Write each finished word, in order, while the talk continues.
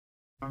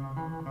You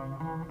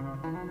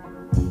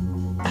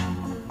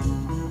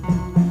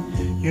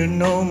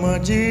know my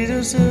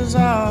Jesus is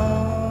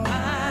all.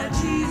 My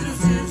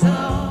Jesus is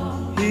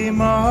all. He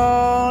my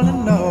all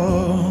in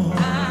all.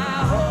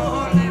 My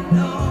all in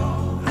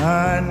all.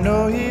 I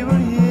know he will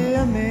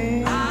hear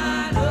me.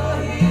 I know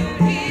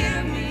he'll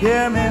hear me.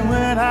 Hear me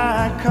when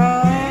I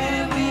call.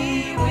 Hear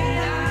me when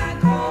I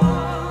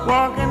call.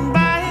 Walking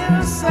by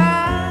his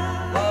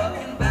side.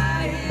 Walking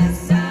by his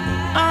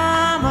side.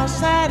 I'm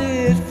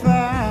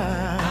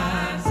satisfied.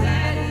 I'm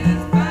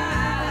satisfied.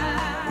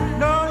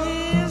 No,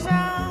 he's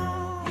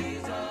all.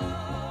 He's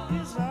all.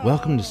 He's all.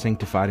 Welcome to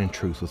Sanctified in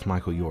Truth with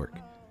Michael York,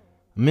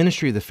 a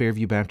ministry of the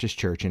Fairview Baptist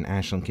Church in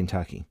Ashland,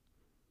 Kentucky.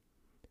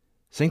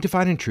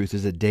 Sanctified in Truth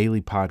is a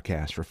daily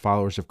podcast for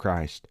followers of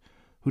Christ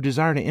who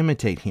desire to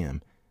imitate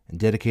Him and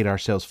dedicate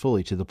ourselves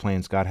fully to the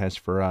plans God has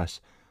for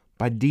us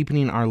by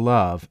deepening our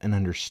love and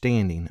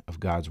understanding of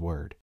God's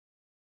Word.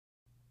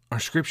 Our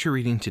scripture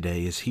reading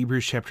today is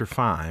Hebrews chapter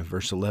 5,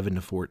 verse 11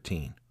 to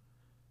 14.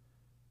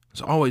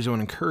 As always, I want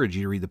to encourage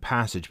you to read the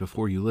passage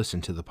before you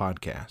listen to the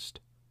podcast.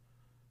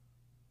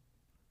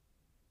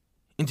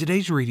 In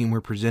today's reading,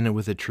 we're presented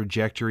with a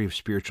trajectory of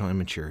spiritual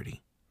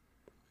immaturity.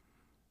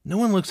 No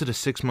one looks at a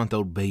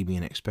 6-month-old baby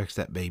and expects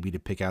that baby to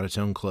pick out its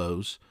own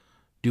clothes,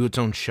 do its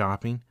own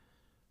shopping,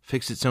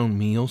 fix its own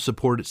meal,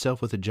 support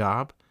itself with a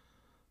job.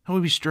 That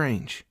would be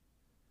strange.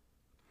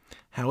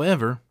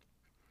 However,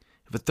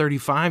 if a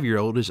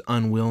 35-year-old is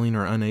unwilling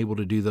or unable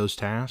to do those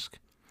tasks,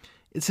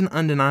 it's an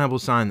undeniable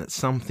sign that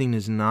something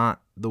is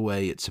not the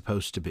way it's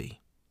supposed to be.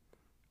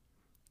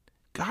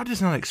 God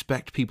does not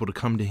expect people to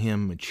come to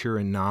Him mature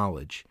in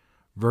knowledge,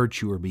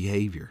 virtue, or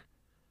behavior.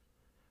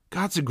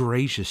 God's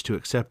gracious to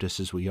accept us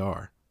as we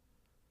are,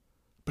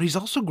 but He's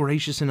also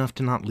gracious enough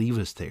to not leave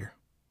us there.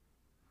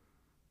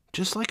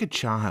 Just like a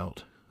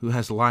child who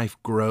has life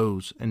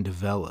grows and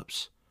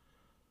develops,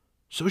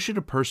 so should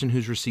a person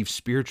who's received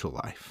spiritual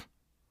life.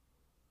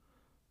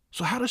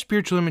 So how does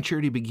spiritual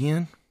immaturity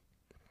begin?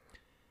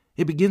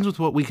 It begins with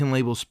what we can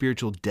label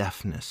spiritual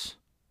deafness.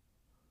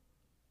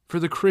 For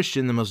the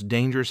Christian, the most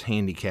dangerous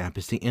handicap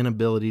is the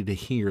inability to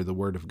hear the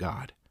Word of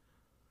God.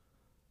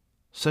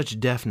 Such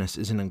deafness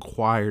is an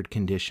acquired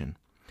condition.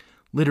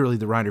 Literally,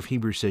 the writer of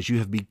Hebrews says, you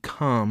have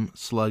become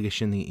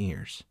sluggish in the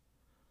ears.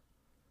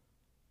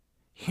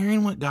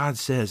 Hearing what God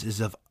says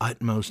is of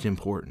utmost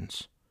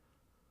importance.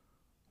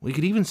 We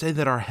could even say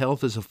that our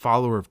health as a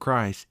follower of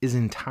Christ is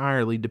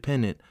entirely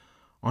dependent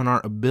on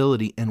our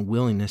ability and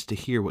willingness to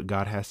hear what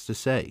God has to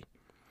say.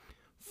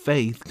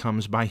 Faith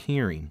comes by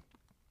hearing.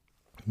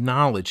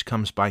 Knowledge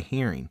comes by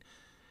hearing.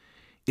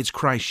 It's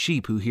Christ's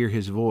sheep who hear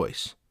His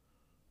voice.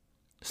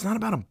 It's not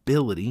about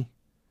ability.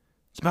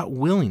 It's about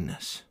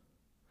willingness.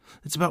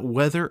 It's about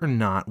whether or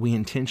not we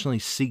intentionally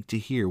seek to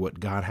hear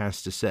what God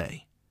has to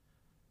say.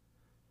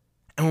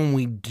 And when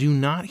we do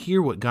not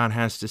hear what God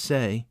has to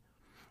say,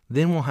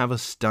 then we'll have a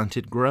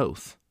stunted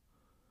growth.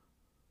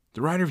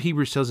 The writer of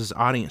Hebrews tells his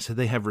audience that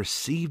they have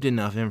received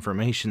enough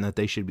information that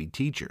they should be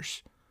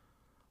teachers,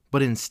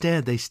 but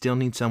instead they still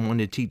need someone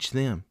to teach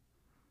them.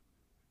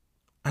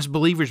 As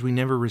believers, we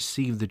never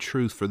receive the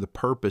truth for the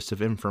purpose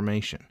of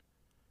information.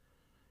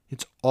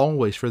 It's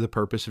always for the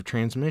purpose of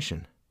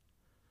transmission.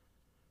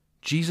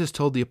 Jesus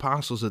told the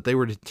apostles that they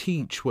were to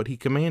teach what He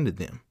commanded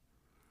them.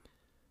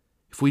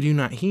 If we do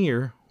not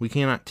hear, we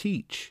cannot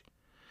teach.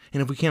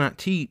 And if we cannot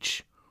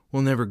teach,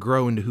 we'll never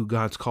grow into who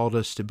God's called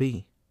us to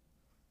be.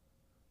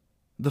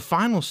 The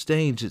final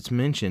stage that's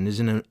mentioned is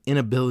an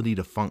inability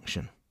to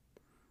function.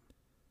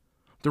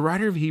 The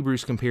writer of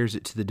Hebrews compares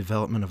it to the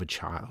development of a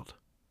child.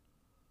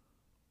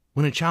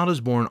 When a child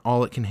is born,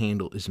 all it can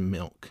handle is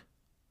milk.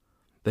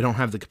 They don't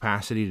have the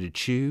capacity to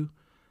chew.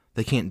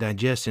 They can't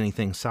digest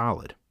anything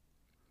solid.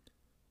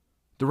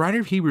 The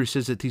writer of Hebrews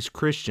says that these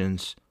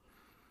Christians,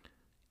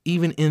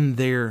 even in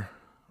their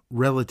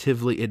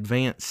relatively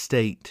advanced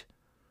state,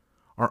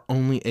 are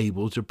only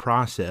able to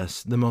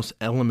process the most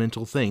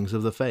elemental things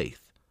of the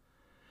faith,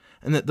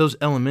 and that those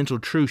elemental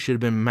truths should have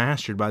been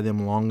mastered by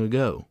them long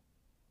ago.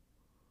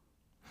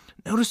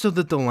 Notice, though,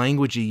 that the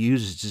language he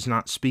uses does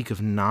not speak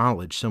of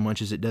knowledge so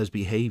much as it does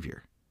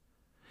behavior.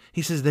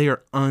 He says they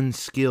are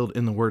unskilled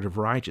in the word of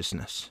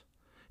righteousness.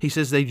 He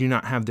says they do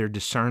not have their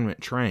discernment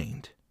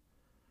trained.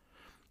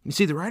 You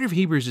see, the writer of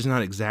Hebrews is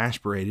not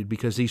exasperated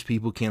because these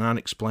people cannot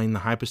explain the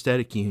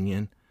hypostatic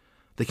union.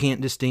 They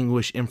can't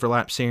distinguish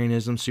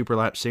infralapsarianism,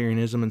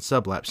 supralapsarianism, and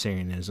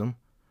sublapsarianism.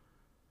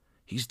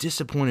 He's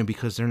disappointed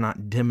because they're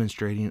not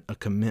demonstrating a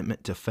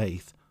commitment to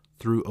faith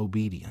through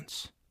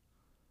obedience.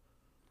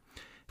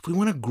 If we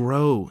want to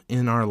grow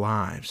in our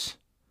lives,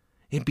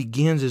 it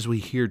begins as we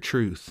hear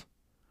truth.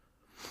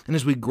 And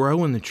as we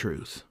grow in the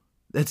truth,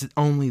 that's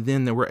only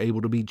then that we're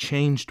able to be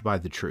changed by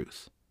the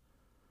truth.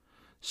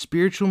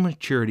 Spiritual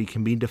maturity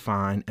can be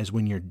defined as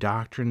when your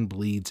doctrine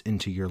bleeds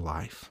into your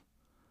life.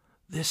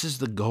 This is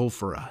the goal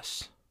for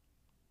us.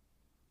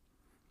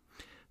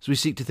 As we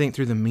seek to think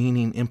through the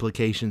meaning,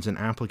 implications, and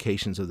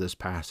applications of this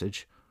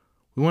passage,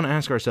 we want to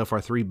ask ourselves our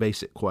 3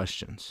 basic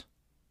questions.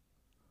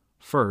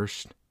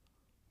 First,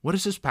 what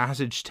does this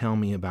passage tell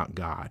me about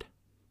God?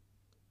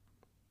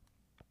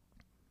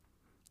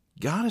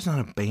 God has not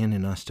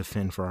abandoned us to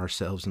fend for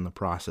ourselves in the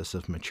process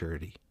of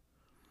maturity.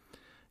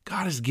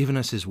 God has given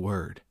us His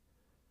Word.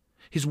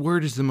 His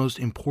Word is the most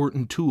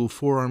important tool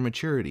for our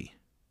maturity.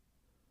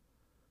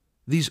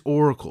 These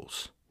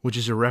oracles, which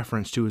is a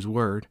reference to His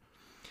Word,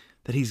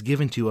 that He's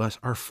given to us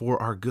are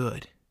for our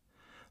good.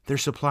 They're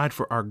supplied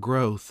for our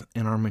growth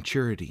and our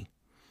maturity.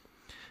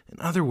 In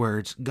other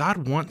words,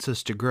 God wants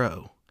us to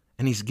grow,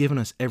 and He's given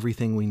us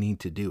everything we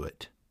need to do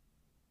it.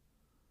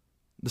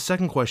 The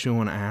second question we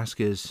want to ask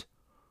is,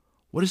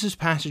 what does this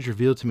passage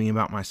reveal to me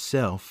about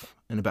myself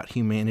and about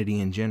humanity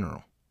in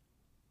general?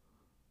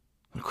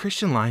 The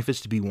Christian life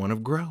is to be one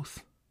of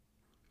growth.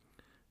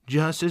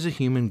 Just as a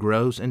human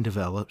grows and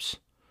develops,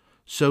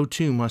 so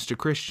too must a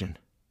Christian.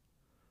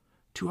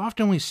 Too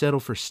often we settle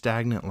for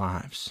stagnant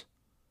lives.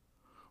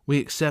 We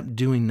accept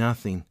doing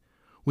nothing.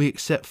 We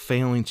accept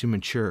failing to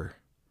mature.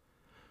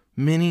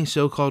 Many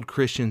so-called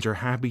Christians are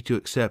happy to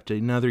accept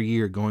another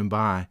year going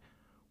by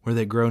where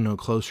they grow no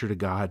closer to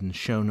God and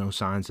show no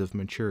signs of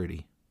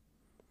maturity.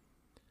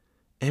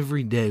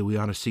 Every day we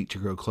ought to seek to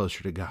grow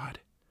closer to God.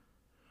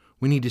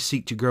 We need to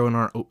seek to grow in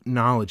our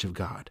knowledge of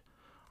God,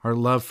 our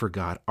love for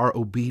God, our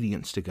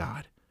obedience to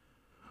God.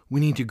 We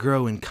need to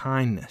grow in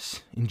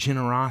kindness, in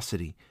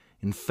generosity,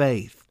 in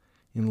faith,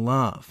 in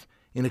love,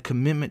 in a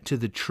commitment to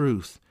the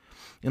truth,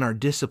 in our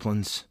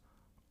disciplines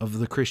of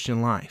the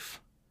Christian life.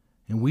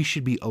 And we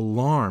should be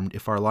alarmed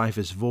if our life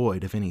is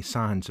void of any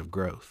signs of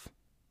growth.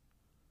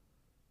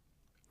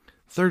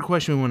 Third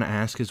question we want to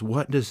ask is,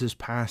 what does this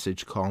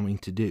passage call me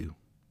to do?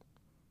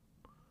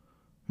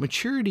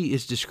 Maturity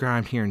is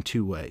described here in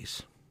two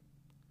ways.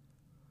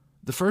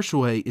 The first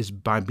way is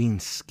by being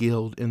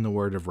skilled in the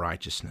word of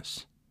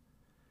righteousness.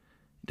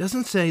 It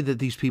doesn't say that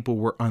these people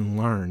were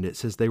unlearned, it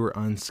says they were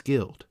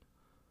unskilled.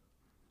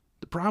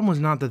 The problem was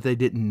not that they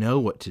didn't know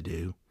what to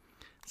do,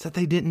 it's that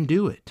they didn't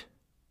do it.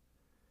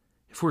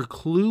 If we're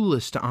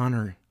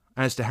clueless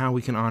as to how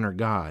we can honor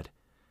God,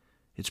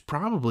 it's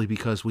probably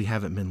because we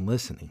haven't been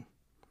listening.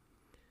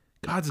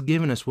 God's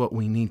given us what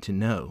we need to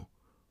know.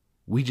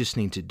 We just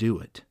need to do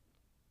it.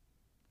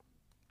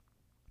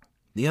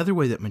 The other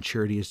way that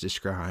maturity is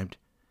described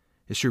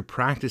is through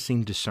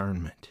practicing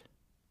discernment.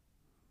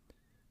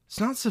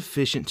 It's not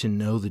sufficient to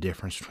know the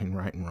difference between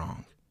right and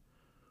wrong.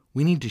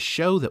 We need to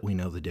show that we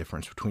know the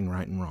difference between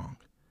right and wrong.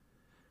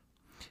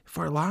 If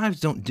our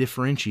lives don't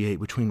differentiate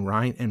between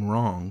right and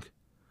wrong,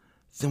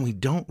 then we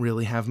don't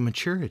really have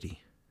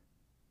maturity.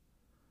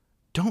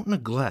 Don't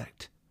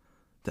neglect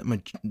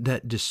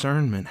that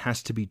discernment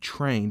has to be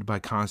trained by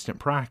constant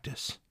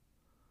practice.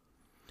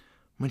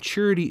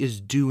 Maturity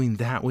is doing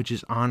that which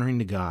is honoring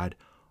to God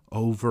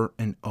over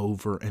and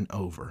over and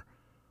over.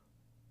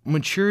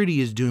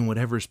 Maturity is doing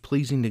whatever is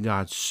pleasing to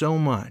God so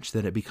much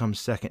that it becomes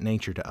second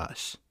nature to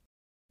us.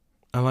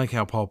 I like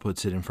how Paul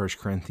puts it in 1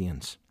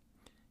 Corinthians.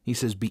 He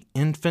says, "Be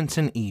infants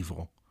in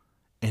evil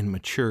and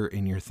mature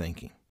in your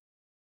thinking."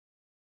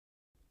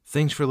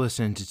 Thanks for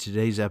listening to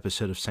today's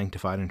episode of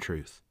Sanctified in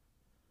Truth.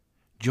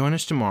 Join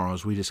us tomorrow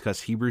as we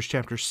discuss Hebrews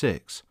chapter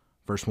 6,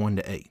 verse 1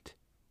 to 8.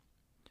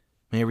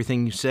 May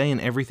everything you say and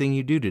everything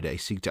you do today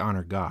seek to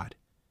honor God.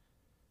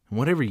 And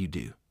whatever you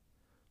do,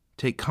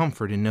 take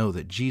comfort and know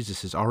that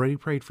Jesus has already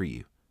prayed for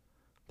you,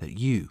 that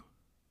you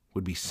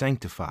would be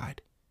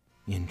sanctified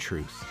in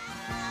truth.